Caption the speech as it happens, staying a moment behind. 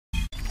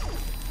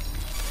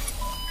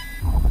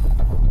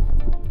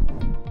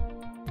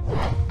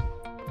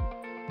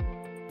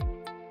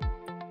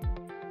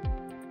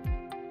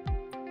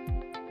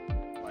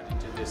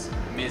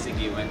amazing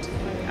event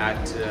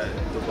at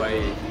Dubai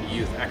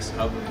Youth X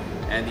Hub,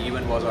 and the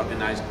event was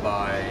organized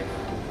by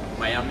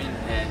Mayamen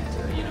and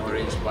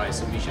arranged by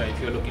Samisha.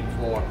 If you're looking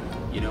for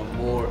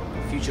more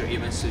future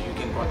events, so you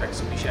can contact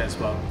Samisha as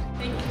well.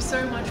 Thank you so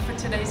much for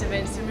today's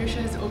event.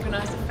 Samisha has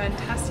organised a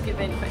fantastic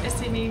event for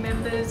SME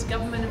members,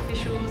 government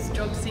officials,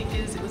 job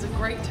seekers. It was a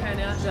great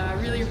turnout. I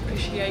really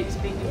appreciate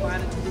being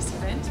invited to this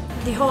event.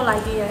 The whole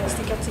idea is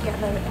to get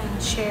together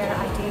and share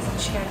ideas and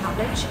share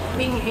knowledge.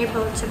 Being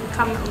able to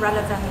become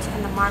relevant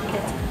in the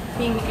market,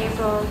 being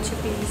able to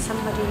be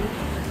somebody,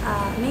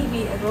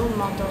 maybe a role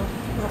model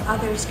where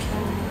others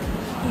can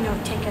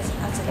take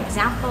as an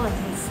example and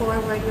move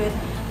forward with,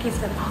 give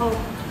them hope.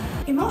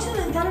 Emotional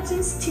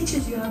intelligence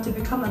teaches you how to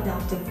become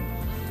adaptive.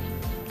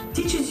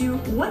 Teaches you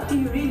what do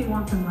you really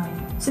want in life.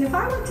 So if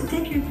I were to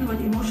take you through what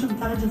emotional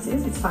intelligence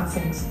is, it's 5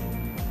 things.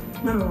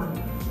 Number 1,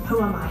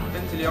 who am I?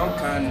 الإيفنت اليوم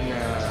كان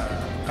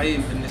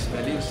قيم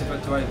بالنسبة لي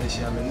واستفدت وايد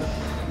أشياء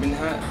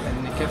منها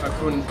إني كيف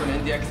يكون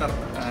عندي أكثر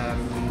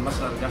من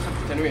مصدر دخل،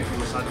 تنويع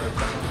في مصادر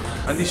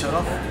الدخل. عندي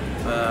شغف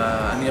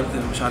إني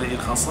أبدأ مشاريعي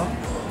الخاصة،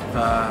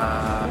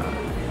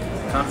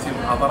 كان في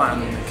محاضرة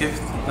عن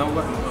كيف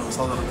تنوع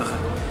مصادر الدخل.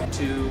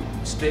 To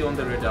stay on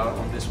the radar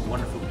on this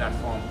wonderful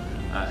platform,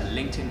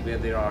 LinkedIn, where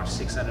there are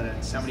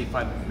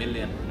 675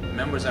 million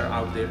members are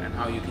out there, and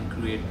how you can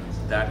create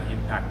that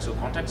impact. So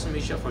contact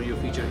Samisha for your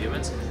future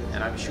events,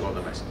 and I wish you all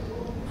the best.